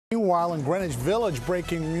Meanwhile, in Greenwich Village,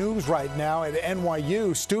 breaking news right now at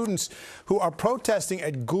NYU, students who are protesting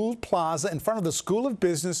at Gould Plaza in front of the School of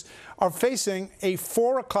Business are facing a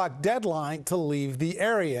 4 o'clock deadline to leave the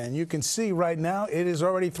area. And you can see right now it is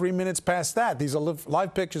already 3 minutes past that. These are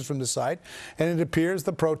live pictures from the site, and it appears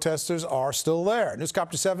the protesters are still there.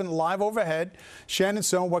 NewsCopter 7 live overhead. Shannon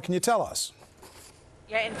Sohn, what can you tell us?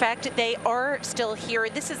 Yeah, in fact, they are still here.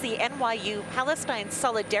 This is the NYU Palestine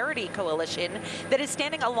Solidarity Coalition that is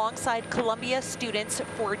standing alongside Columbia Students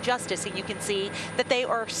for Justice. And you can see that they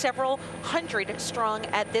are several hundred strong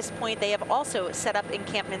at this point. They have also set up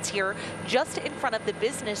encampments here just in front of the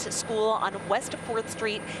business school on West 4th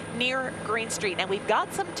Street near Green Street. And we've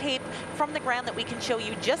got some tape from the ground that we can show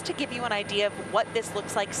you just to give you an idea of what this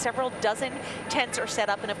looks like. Several dozen tents are set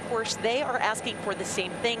up, and of course, they are asking for the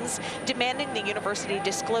same things, demanding the university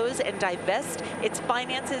disclose and divest its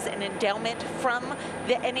finances and endowment from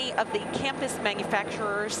any of the campus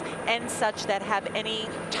manufacturers and such that have any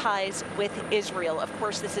ties with Israel. Of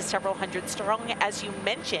course, this is several hundred strong. As you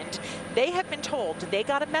mentioned, they have been told, they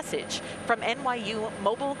got a message from NYU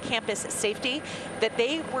Mobile Campus Safety that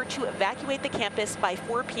they were to evacuate the campus by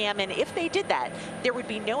 4 p.m. And if they did that, there would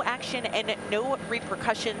be no action and no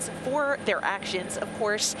repercussions for their actions. Of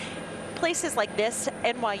course, places like this,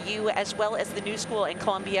 NYU, as well as the New School in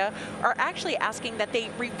Columbia, are actually asking that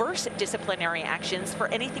they reverse disciplinary actions for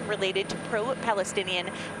anything related to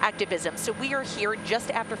pro-Palestinian activism. So we are here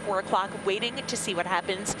just after 4 o'clock waiting to see what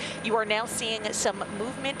happens. You are now seeing some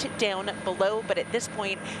movement down below, but at this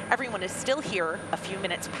point, everyone is still here a few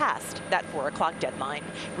minutes past that 4 o'clock deadline.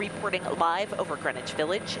 Reporting live over Greenwich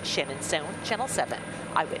Village, Shannon Sohn, Channel 7,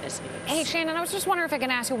 Eyewitness News. Hey, Shannon, I was just wondering if I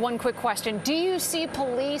can ask you one quick question. Do you see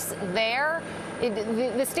police there?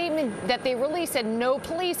 The statement that they released said no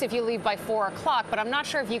police if you leave by 4 o'clock, but I'm not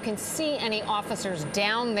sure if you can see any officers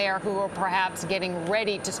down there who are perhaps getting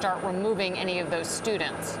ready to start removing any of those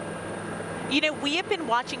students. You know, we have been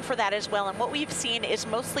watching for that as well, and what we've seen is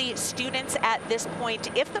mostly students at this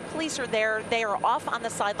point. If the police are there, they are off on the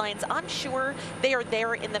sidelines. I'm sure they are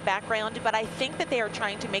there in the background, but I think that they are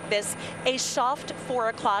trying to make this a soft 4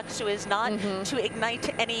 o'clock so as not to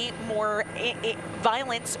ignite any more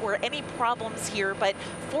violence or any problems here. But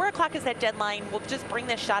 4 o'clock is that deadline. We'll just bring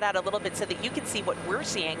this shot out a little bit so that you can see what we're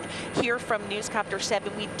seeing here from NewsCopter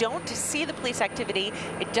 7. We don't see the police activity.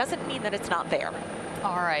 It doesn't mean that it's not there.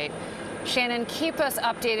 All right. Shannon, keep us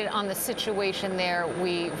updated on the situation there.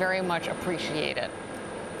 We very much appreciate it.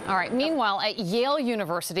 All right. Meanwhile, at Yale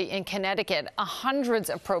University in Connecticut, hundreds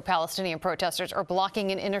of pro-Palestinian protesters are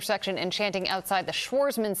blocking an intersection and chanting outside the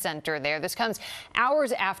Schwarzman Center there. This comes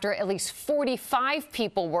hours after at least 45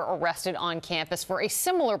 people were arrested on campus for a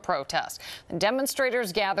similar protest. The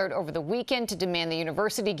demonstrators gathered over the weekend to demand the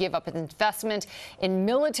university give up its investment in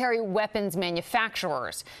military weapons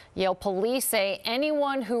manufacturers. Yale police say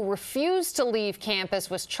anyone who refused to leave campus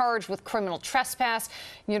was charged with criminal trespass.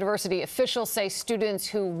 University officials say students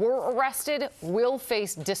who were arrested will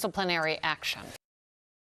face disciplinary action.